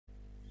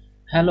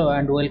Hello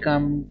and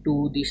welcome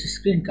to this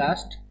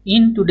screencast.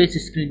 In today's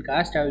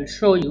screencast, I will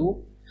show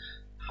you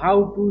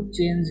how to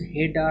change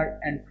header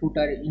and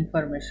footer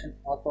information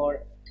of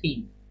our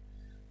theme.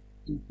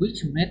 In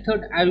which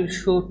method I will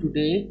show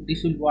today,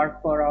 this will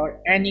work for our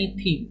any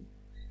theme.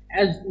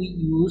 As we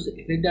use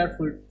header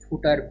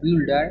footer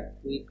builder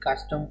with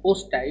custom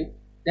post type,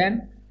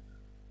 then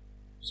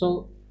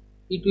so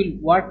it will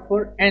work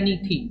for any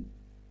theme.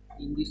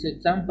 In this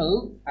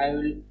example, I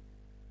will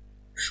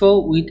show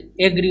with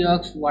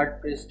Agriox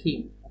WordPress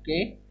theme.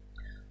 Okay.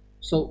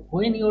 So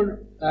when your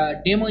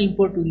demo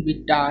import will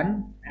be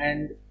done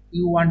and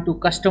you want to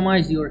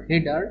customize your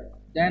header,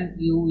 then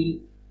you will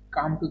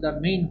come to the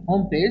main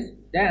home page.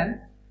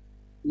 Then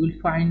you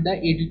will find the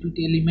edit with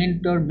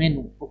Elementor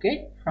menu.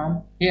 Okay,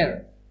 from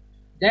here,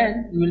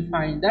 then you will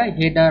find the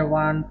header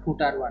one,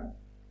 footer one.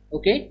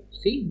 Okay,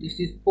 see, this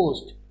is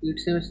post.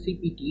 It's a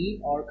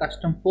CPT or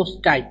custom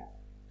post type.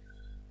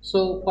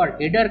 So for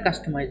header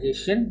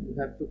customization, you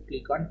have to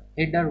click on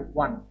header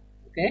one.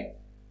 Okay.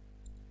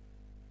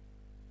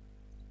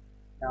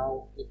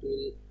 Now it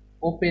will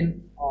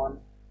open on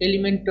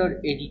Elementor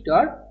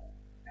editor,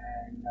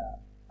 and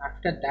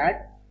after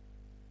that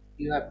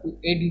you have to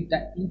edit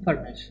the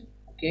information.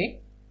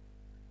 Okay,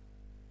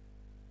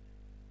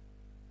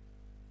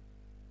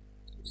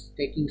 it's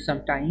taking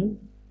some time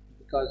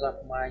because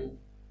of my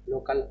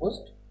local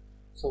host.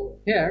 So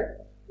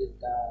here is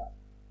the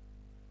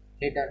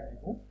header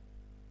menu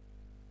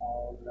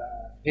or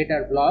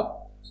header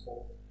block.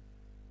 So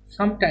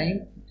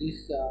sometime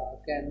this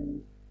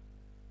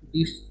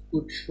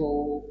could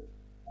show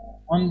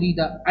only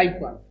the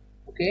icon.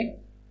 Okay,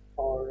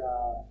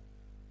 for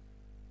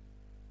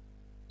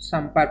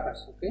some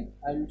purpose. Okay,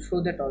 I will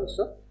show that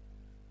also.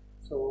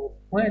 So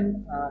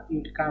when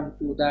you come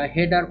to the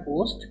header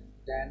post,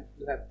 then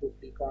you have to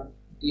click on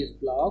this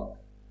block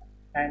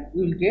and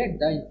you will get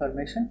the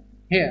information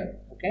here.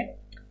 Okay,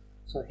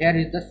 so here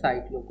is the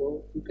site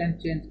logo. You can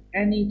change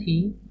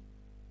anything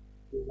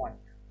you want.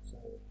 So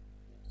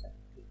let's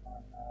click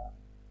on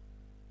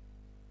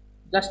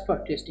just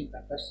for testing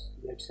purpose,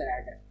 let's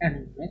add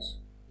an image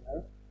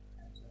here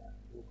as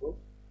a logo.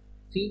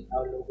 See,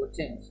 our logo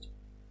changed.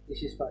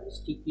 This is for a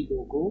sticky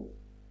logo.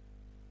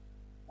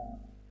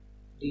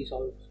 These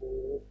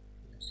also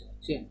let's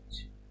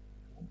change.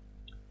 Okay.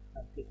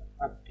 Now click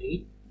on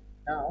update.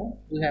 Now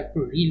we have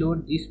to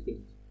reload this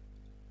page.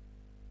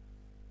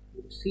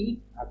 You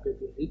see, update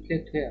will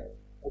reflect here.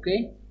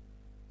 Okay,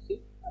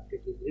 see,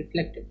 update is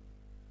reflected.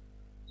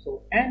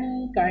 So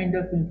any kind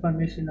of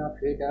information of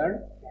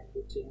header can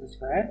be changed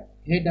by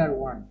header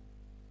one.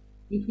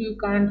 If you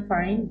can't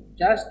find,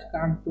 just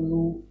come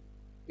to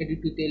edit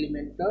with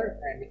Elementor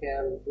and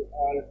here will be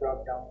all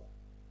drop down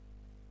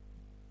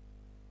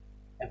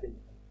available.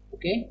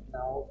 Okay,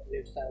 now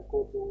let's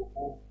go to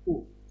home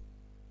 2.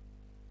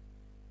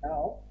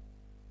 Now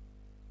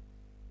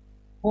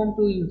home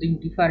 2 using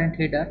different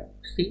header.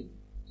 See,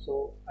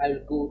 so I'll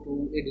go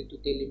to edit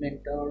with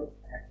Elementor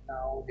and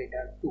now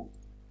header 2.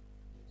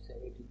 Let's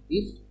edit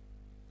this.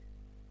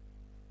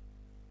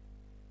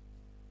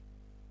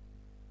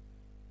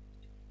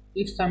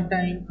 If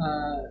sometime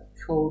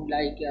showed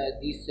like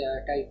this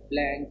type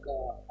blank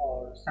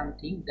or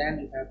something, then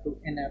you have to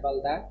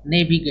enable the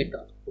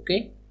navigator.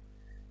 Okay,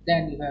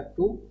 then you have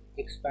to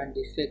expand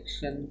the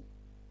section,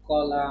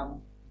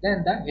 column,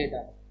 then the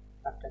header.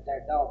 After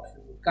that the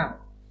option will come.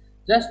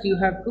 Just you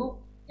have to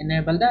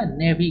enable the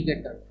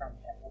navigator from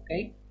here.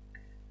 Okay,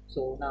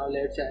 so now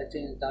let's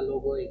change the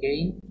logo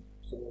again.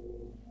 So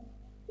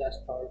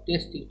just for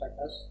testing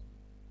purpose,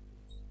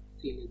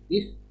 select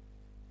this,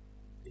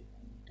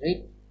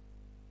 right?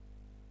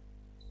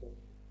 So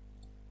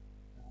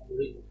now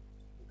reload.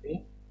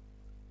 Okay,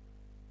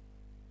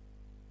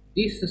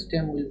 this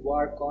system will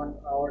work on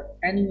our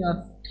any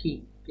of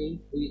theme. Okay,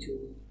 which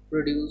we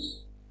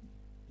produce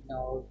in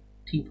our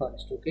theme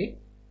first. Okay,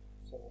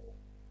 so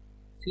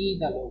see,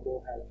 the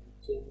logo has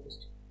been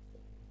changed.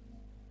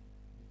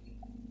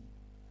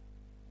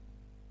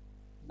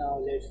 Now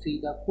let's see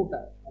the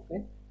footer.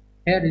 Okay,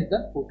 here is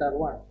the footer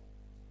one.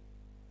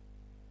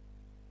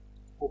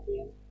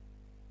 Open.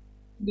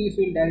 This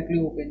will directly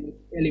open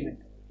with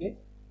Elementor. Okay,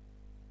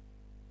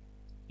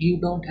 you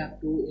don't have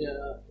to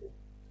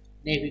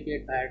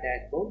navigate via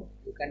dashboard.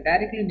 You can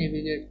directly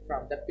navigate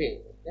from the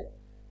page. Okay,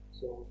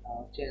 so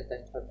now change the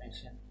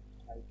information.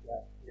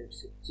 Like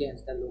let's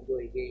change the logo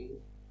again.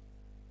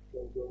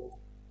 Logo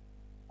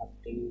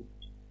update.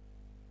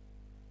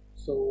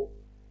 So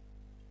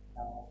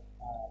now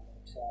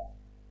let's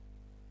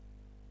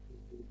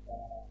visit the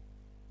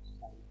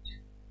site.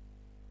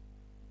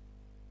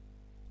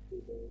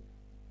 Reload.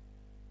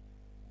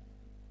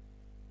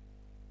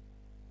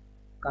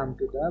 Come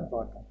to the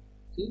bottom.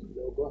 See,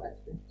 logo has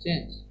been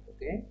changed.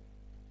 Okay,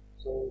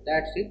 so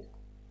that's it.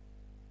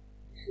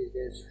 This is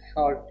a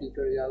short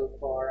tutorial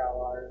for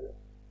our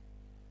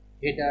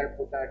header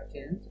footer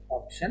change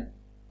option.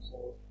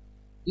 So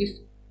this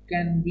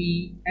can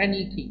be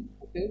anything.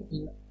 Okay,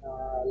 in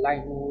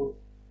Linoor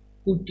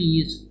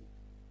Qutiiz,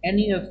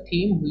 any of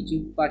theme which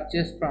you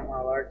purchase from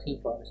our theme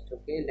first.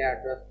 Okay,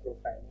 layer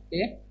profile.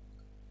 Okay,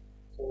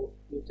 So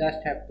you just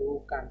have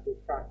to come to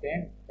front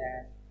end,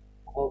 then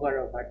hover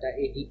over the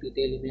edit with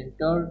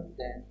Elementor,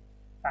 then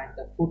find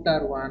the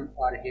footer one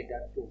or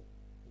header two.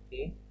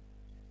 Okay.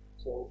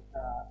 So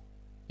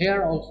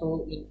here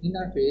also in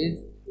inner page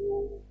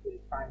you will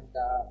find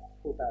the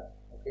footer,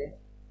 okay,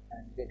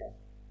 and header.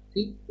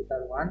 See,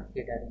 footer one,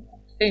 header inner,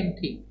 same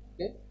thing.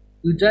 Okay,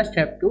 you just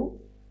have to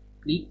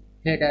click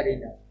header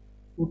inner,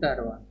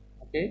 footer one.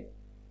 Okay,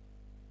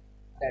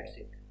 that's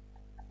it.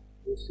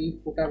 You see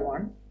footer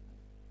one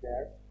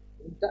there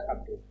is the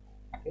update.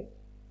 Okay,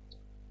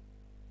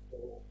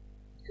 so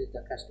this is the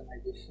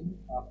customization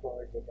of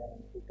our header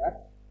and footer.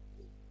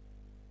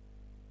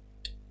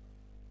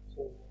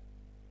 So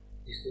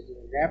this is a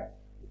wrap.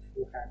 If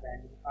you have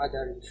any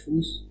other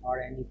issues or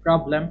any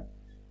problem,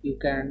 you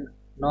can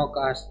knock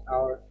us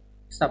our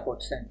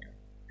support center.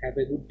 Have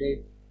a good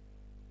day.